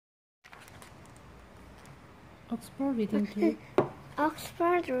Oxford Reading Tree.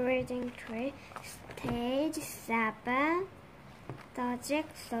 Oxford Reading Tree, Stage 7, The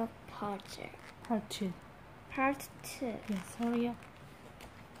Jigsaw Puzzle. Part 2. Part 2. Yes, hurry up.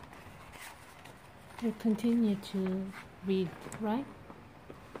 You continue to read, right?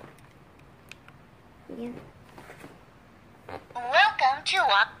 Yeah. Welcome to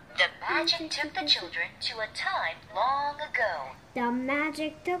The magic took the children to a time long ago. The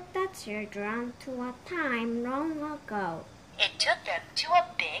magic took the children to a time long ago. It took them to a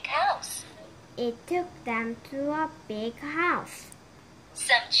big house. It took them to a big house.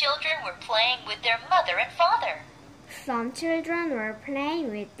 Some children were playing with their mother and father. Some children were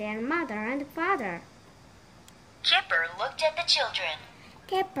playing with their mother and father. Kipper looked at the children.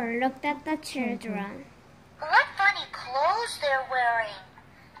 Kipper looked at the children. What funny clothes they're wearing,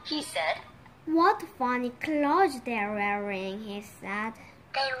 he said. What funny clothes they're wearing, he said.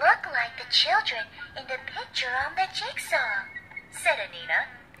 They look like the children in the picture on the jigsaw, said Anina.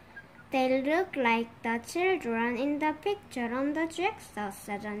 They look like the children in the picture on the jigsaw,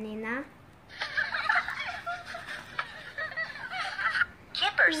 said Anina.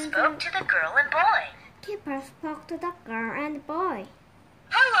 Kipper spoke to the girl and boy. Kipper spoke to the girl and boy.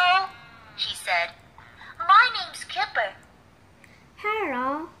 Hello, he said. My name's Kipper.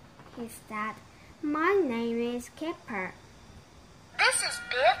 Hello, he said. My name is Kipper. This is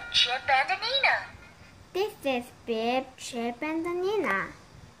Biff, Chip, and Anina. This is Bib, Chip, and Anina.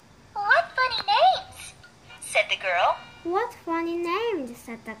 What funny names, said the girl. What funny names,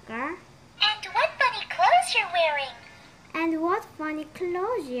 said the girl. And what funny clothes you're wearing. And what funny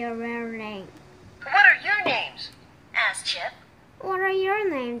clothes you're wearing. What are your names? Asked Chip. What are your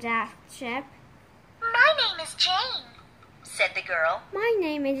names, asked Chip. My name is Jane, said the girl. My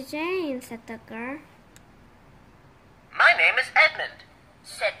name is Jane, said the girl. My name is Edmund,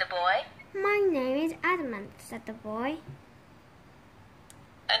 said the boy. My name is Edmund, said the boy.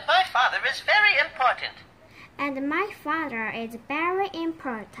 And my father is very important. And my father is very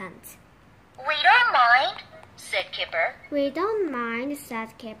important. We don't mind, said Kipper. We don't mind,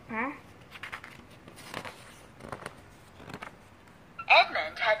 said Kipper.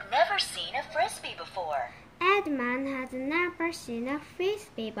 Edmund had never seen a frisbee before. Edmund had never seen a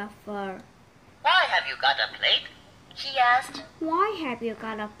frisbee before. Why have you got a plate? He asked. Why have you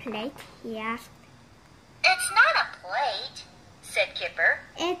got a plate? He asked. It's not a plate, said Kipper.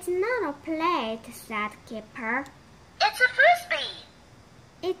 It's not a plate, said Kipper. It's a frisbee.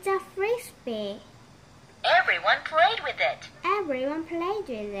 It's a frisbee. Everyone played with it. Everyone played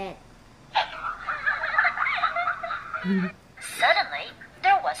with it. Suddenly,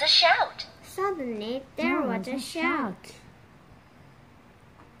 there was a shout. Suddenly, there was a shout.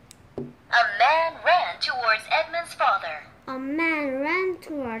 A man ran towards Edmund's father. A man ran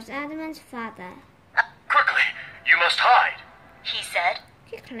towards Edmund's father. Quickly, you must hide, He said.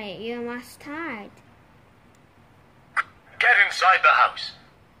 Quickly, you must hide. Get inside the house.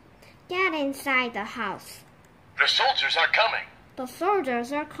 Get inside the house. The soldiers are coming. The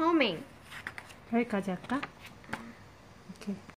soldiers are coming. 여기까지 할까? 오케이.